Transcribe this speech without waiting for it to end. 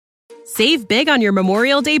Save big on your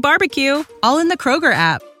Memorial Day barbecue, all in the Kroger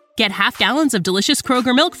app. Get half gallons of delicious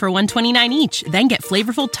Kroger milk for $1.29 each. Then get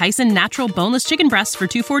flavorful Tyson natural boneless chicken breasts for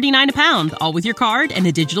 $2.49 a pound, all with your card and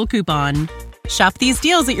a digital coupon. Shop these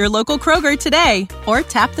deals at your local Kroger today, or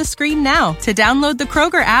tap the screen now to download the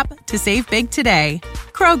Kroger app to save big today.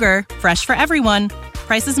 Kroger, fresh for everyone.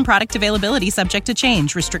 Prices and product availability subject to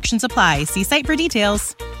change. Restrictions apply. See site for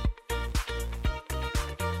details.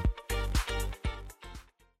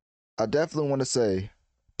 I definitely want to say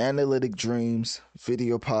Analytic Dreams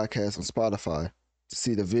video podcast on Spotify to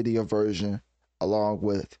see the video version along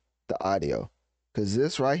with the audio. Because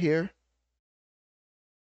this right here,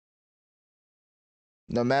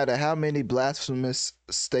 no matter how many blasphemous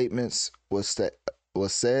statements was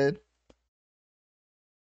said,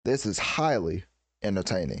 this is highly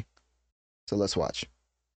entertaining. So let's watch.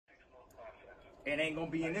 It ain't gonna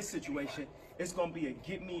be in this situation. It's gonna be a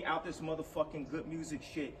get me out this motherfucking good music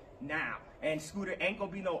shit now. And Scooter ain't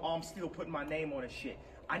gonna be no, oh, I'm still putting my name on this shit.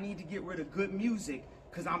 I need to get rid of good music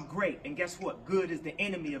because I'm great. And guess what? Good is the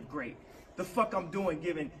enemy of great. The fuck I'm doing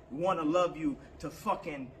giving Wanna Love You to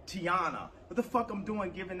fucking Tiana? What the fuck I'm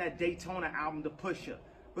doing giving that Daytona album to Pusha?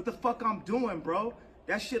 What the fuck I'm doing, bro?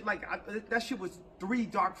 That shit that shit was 3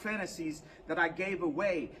 dark fantasies that I gave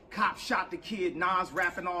away. Cop shot the kid, Nas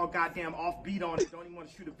rapping all goddamn offbeat on it. Don't even want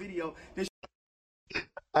to shoot a video. This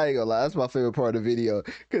I ain't gonna lie, that's my favorite part of the video.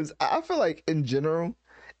 Because I feel like, in general,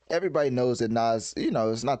 everybody knows that Nas,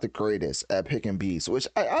 is not the greatest at picking beats, which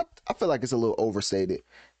I feel like it's a little overstated.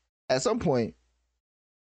 At some point,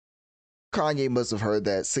 Kanye must have heard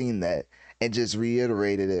that, seen that, and just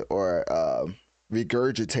reiterated it or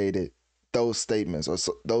regurgitated those statements or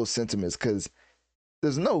those sentiments. Because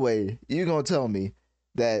there's no way you're gonna tell me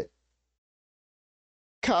that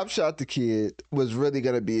Cop Shot the Kid was really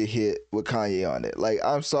gonna be a hit with Kanye on it. Like,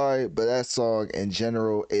 I'm sorry, but that song in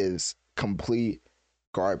general is complete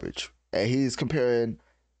garbage. And he's comparing,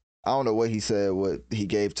 I don't know what he said, what he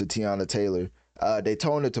gave to Tiana Taylor.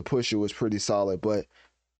 Daytona to Pusha was pretty solid, but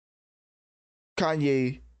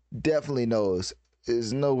Kanye definitely knows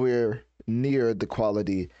is nowhere near the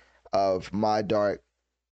quality of my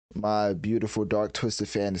beautiful dark twisted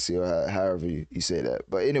fantasy, or however you say that.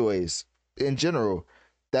 But anyways, in general,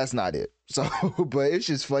 that's not it. So, but it's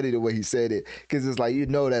just funny the way he said it, because it's like,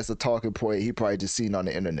 that's a talking point he probably just seen on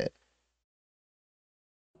the internet.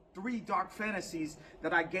 3 dark fantasies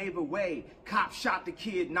that I gave away. Cop shot the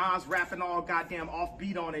kid, Nas rapping all goddamn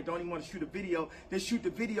offbeat on it. Don't even want to shoot a video. They shoot the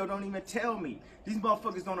video, don't even tell me. These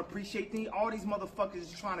motherfuckers don't appreciate me. All these motherfuckers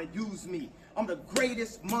is trying to use me. I'm the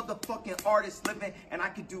greatest motherfucking artist living, and I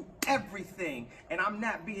can do everything. And I'm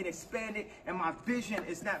not being expanded, and my vision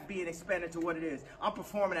is not being expanded to what it is. I'm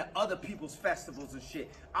performing at other people's festivals and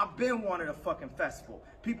shit. I've been wanting a fucking festival.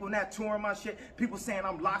 People not touring my shit. People saying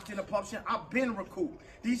I'm locked in a pub shit. I've been recouped.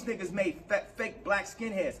 These niggas made fake black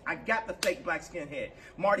skinheads. I got the fake black skinhead.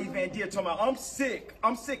 Marty Van Deer told me, I'm sick.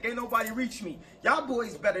 Ain't nobody reach me. Y'all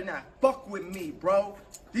boys better not fuck with me, bro.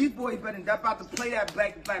 These boys better not about to play that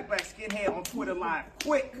black skinhead on Twitter live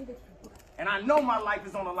quick. And I know my life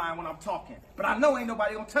is on the line when I'm talking. But I know ain't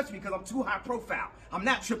nobody gonna touch me because I'm too high profile. I'm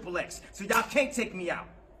not Triple X. So y'all can't take me out.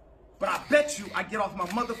 But I bet you I get off my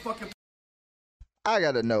motherfucking... I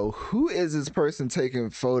gotta know, who is this person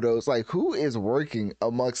taking photos? Like, who is working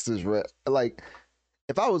amongst this like,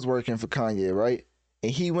 if I was working for Kanye, right,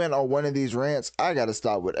 and he went on one of these rants, I gotta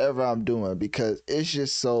stop whatever I'm doing, because it's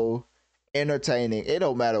just so entertaining. It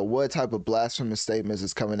don't matter what type of blasphemous statements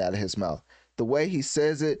is coming out of his mouth. The way he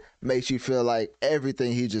says it makes you feel like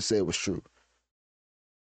everything he just said was true,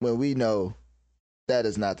 when we know that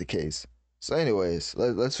is not the case. So anyways,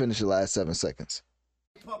 let's finish the last 7 seconds.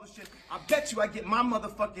 Publishing. I bet you I get my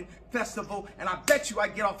motherfucking festival, and I bet you I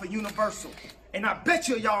get off of Universal, and I bet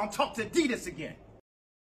you y'all don't talk to Adidas again.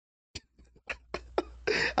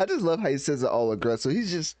 I just love how he says it all aggressive.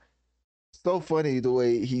 He's just so funny the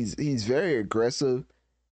way he's very aggressive.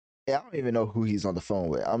 Yeah, I don't even know who he's on the phone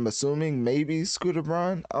with. I'm assuming maybe Scooter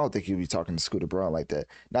Braun. I don't think he'll be talking to Scooter Braun like that.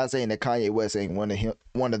 Not saying that Kanye West ain't one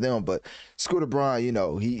of them, but Scooter Braun,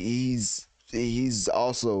 he's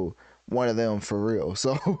also one of them for real.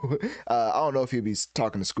 So I don't know if he'll be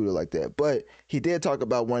talking to Scooter like that, but he did talk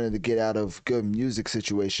about wanting to get out of good music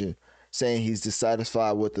situation, saying he's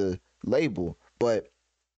dissatisfied with the label. But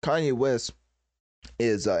Kanye West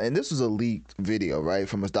is, and this was a leaked video, right,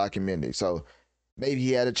 from his documentary. So maybe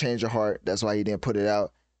he had a change of heart. That's why he didn't put it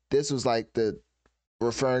out. This was like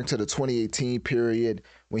referring to the 2018 period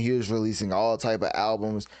when he was releasing all type of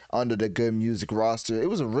albums under the Good Music roster. It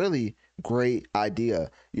was a really great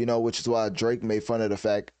idea, which is why Drake made fun of the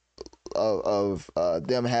fact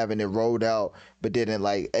them having it rolled out but didn't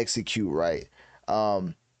like execute right.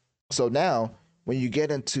 So now when you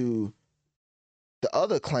get into the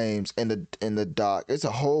other claims in the doc, it's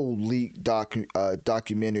a whole leaked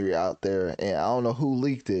documentary out there, and I don't know who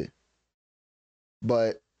leaked it,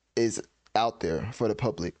 but it's out there for the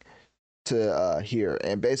public to hear.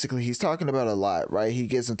 And basically, he's talking about a lot, right? He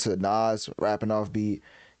gets into Nas rapping off beat,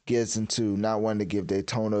 gets into not wanting to give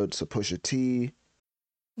Daytona to Pusha T.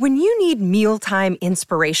 When you need mealtime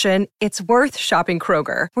inspiration, it's worth shopping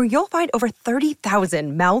Kroger, where you'll find over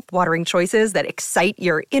 30,000 mouth-watering choices that excite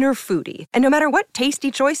your inner foodie. And no matter what tasty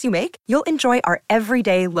choice you make, you'll enjoy our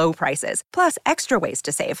everyday low prices, plus extra ways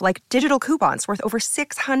to save, like digital coupons worth over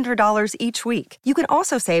 $600 each week. You can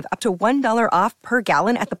also save up to $1 off per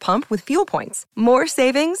gallon at the pump with fuel points. More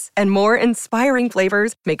savings and more inspiring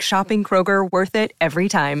flavors make shopping Kroger worth it every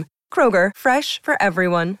time. Kroger, fresh for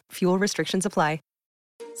everyone. Fuel restrictions apply.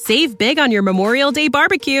 Save big on your Memorial Day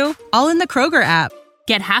barbecue, all in the Kroger app.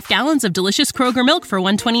 Get half gallons of delicious Kroger milk for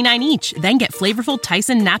 $1.29 each. Then get flavorful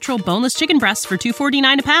Tyson natural boneless chicken breasts for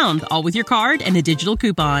 $2.49 a pound, all with your card and a digital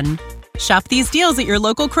coupon. Shop these deals at your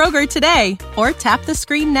local Kroger today, or tap the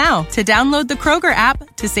screen now to download the Kroger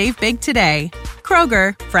app to save big today.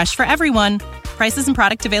 Kroger, fresh for everyone. Prices and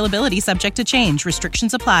product availability subject to change.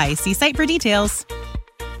 Restrictions apply. See site for details.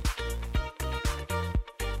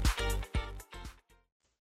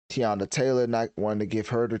 Tiana Taylor not wanting to give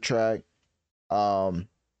her the track.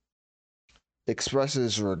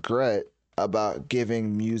 Expresses regret about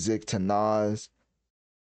giving music to Nas.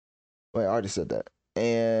 Wait, I already said that.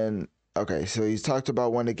 And okay, so he's talked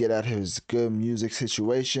about wanting to get out of his good music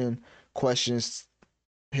situation, questions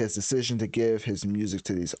his decision to give his music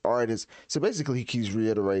to these artists. So basically, he keeps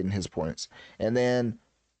reiterating his points. And then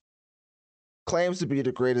claims to be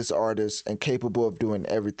the greatest artist and capable of doing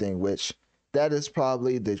everything, which that is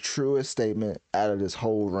probably the truest statement out of this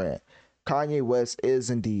whole rant. Kanye West is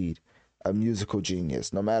indeed a musical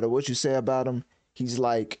genius. No matter what you say about him, he's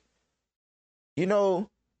like,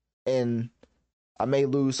 and I may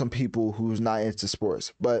lose some people who's not into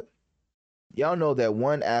sports, but y'all know that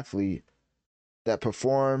one athlete that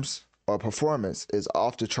performs or performance is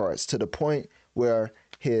off the charts to the point where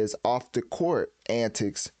his off the court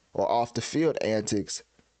antics or off the field antics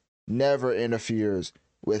never interferes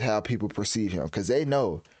with how people perceive him, because they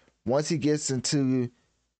know once he gets on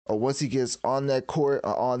that court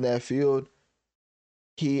or on that field,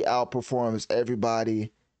 he outperforms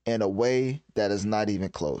everybody in a way that is not even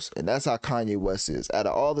close. And that's how Kanye West is. Out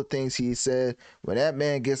of all the things he said, when that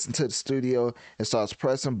man gets into the studio and starts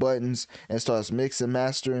pressing buttons and starts mixing,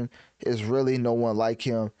 mastering, there's really no one like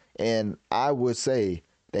him. And I would say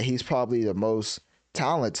that he's probably the most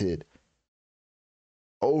talented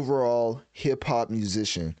overall hip-hop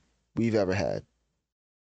musician we've ever had.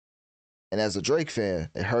 And as a Drake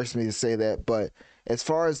fan, it hurts me to say that, but as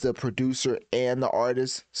far as the producer and the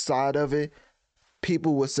artist side of it,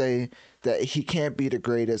 people would say that he can't be the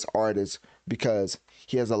greatest artist because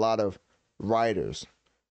he has a lot of writers.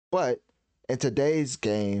 But in today's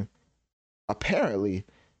game, apparently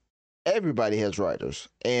everybody has writers,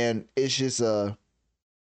 and it's just a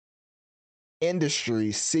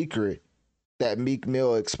industry secret that Meek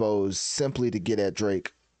Mill exposed simply to get at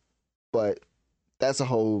Drake. But that's a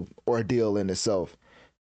whole ordeal in itself.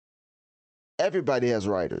 Everybody has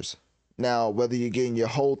writers. Now, whether you're getting your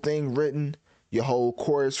whole thing written, your whole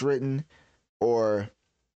chorus written, or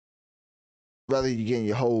whether you're getting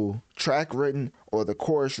your whole track written or the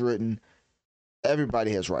chorus written,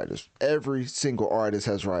 everybody has writers. Every single artist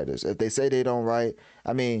has writers. If they say they don't write,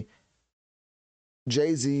 I mean,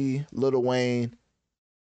 Jay-Z, Lil Wayne,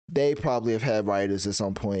 they probably have had writers at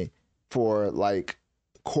some point for like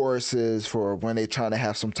choruses, for when they're trying to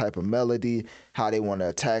have some type of melody, how they want to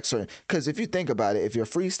attack certain. Because if you think about it, if you're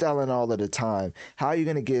freestyling all of the time, how are you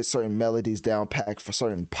going to get certain melodies down packed for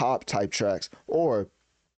certain pop type tracks? Or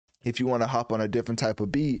if you want to hop on a different type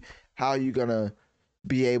of beat, how are you going to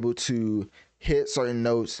be able to hit certain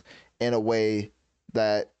notes in a way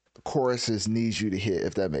that choruses needs you to hit,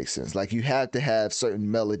 if that makes sense? Like, you have to have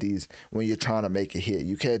certain melodies when you're trying to make a hit.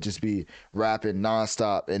 You can't just be rapping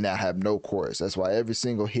nonstop and not have no chorus. That's why every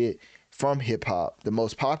single hit from hip hop, the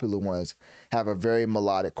most popular ones, have a very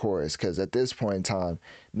melodic chorus, because at this point in time,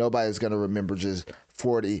 nobody's going to remember just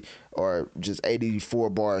 40 or just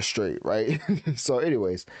 84 bars straight, right? So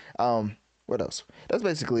anyways, what else? That's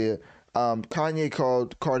basically it. Kanye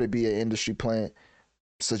called Cardi B an industry plant,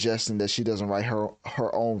 suggesting that she doesn't write her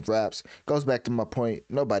own raps. Goes back to my point,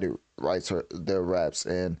 nobody writes their raps,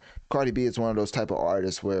 and Cardi B is one of those type of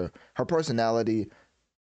artists where her personality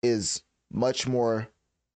is much more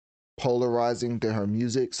polarizing than her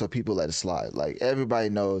music, so people let it slide. Like everybody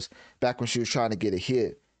knows, back when she was trying to get a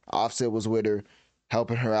hit, Offset was with her,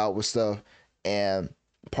 helping her out with stuff, and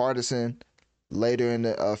Partisan later in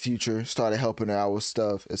the future started helping her out with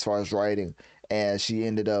stuff as far as writing, and she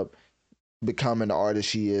ended up becoming the artist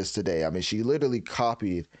she is today. I mean, she literally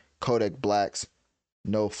copied Kodak Black's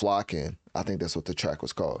No Flockin'. I think that's what the track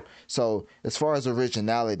was called. So as far as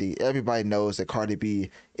originality, everybody knows that Cardi B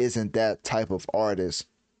isn't that type of artist.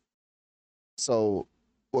 So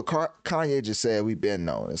what Kanye just said, we've been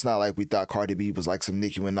known. It's not like we thought Cardi B was like some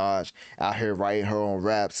Nicki Minaj out here writing her own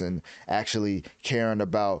raps and actually caring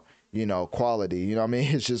about, quality. You know what I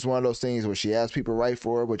mean? It's just one of those things where she has people write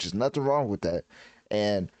for her, which is nothing wrong with that.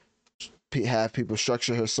 And have people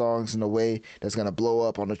structure her songs in a way that's going to blow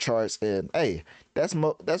up on the charts. And hey, that's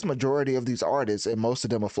majority of these artists, and most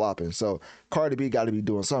of them are flopping. So Cardi B got to be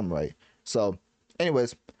doing something right. So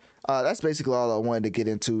anyways, that's basically all I wanted to get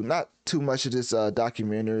into. Not too much of this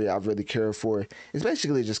documentary I really care for. It's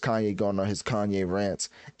basically just Kanye going on his Kanye rants.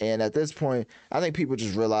 And at this point, I think people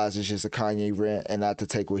just realize it's just a Kanye rant and not to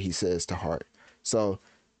take what he says to heart. So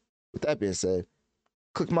with that being said,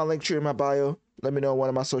 click my link tree in my bio. Let me know on one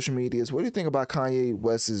of my social medias. What do you think about Kanye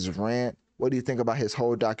West's rant? What do you think about his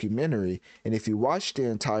whole documentary? And if you watched the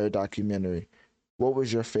entire documentary, what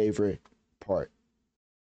was your favorite part?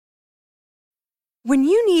 When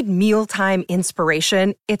you need mealtime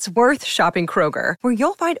inspiration, it's worth shopping Kroger, where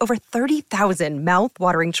you'll find over 30,000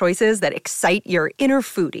 mouth-watering choices that excite your inner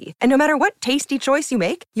foodie. And no matter what tasty choice you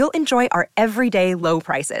make, you'll enjoy our everyday low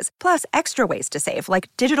prices, plus extra ways to save,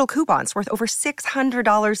 like digital coupons worth over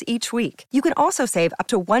 $600 each week. You can also save up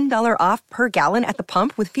to $1 off per gallon at the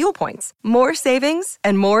pump with fuel points. More savings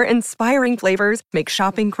and more inspiring flavors make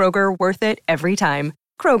shopping Kroger worth it every time.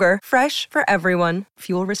 Kroger, fresh for everyone.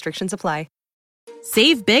 Fuel restrictions apply.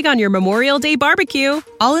 Save big on your Memorial Day barbecue,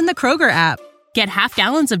 all in the Kroger app. Get half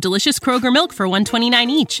gallons of delicious Kroger milk for $1.29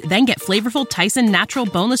 each. Then get flavorful Tyson natural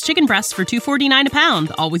boneless chicken breasts for $2.49 a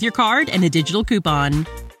pound, all with your card and a digital coupon.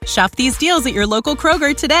 Shop these deals at your local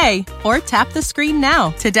Kroger today, or tap the screen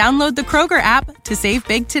now to download the Kroger app to save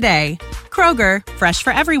big today. Kroger, fresh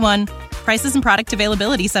for everyone. Prices and product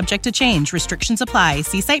availability subject to change. Restrictions apply.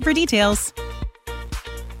 See site for details.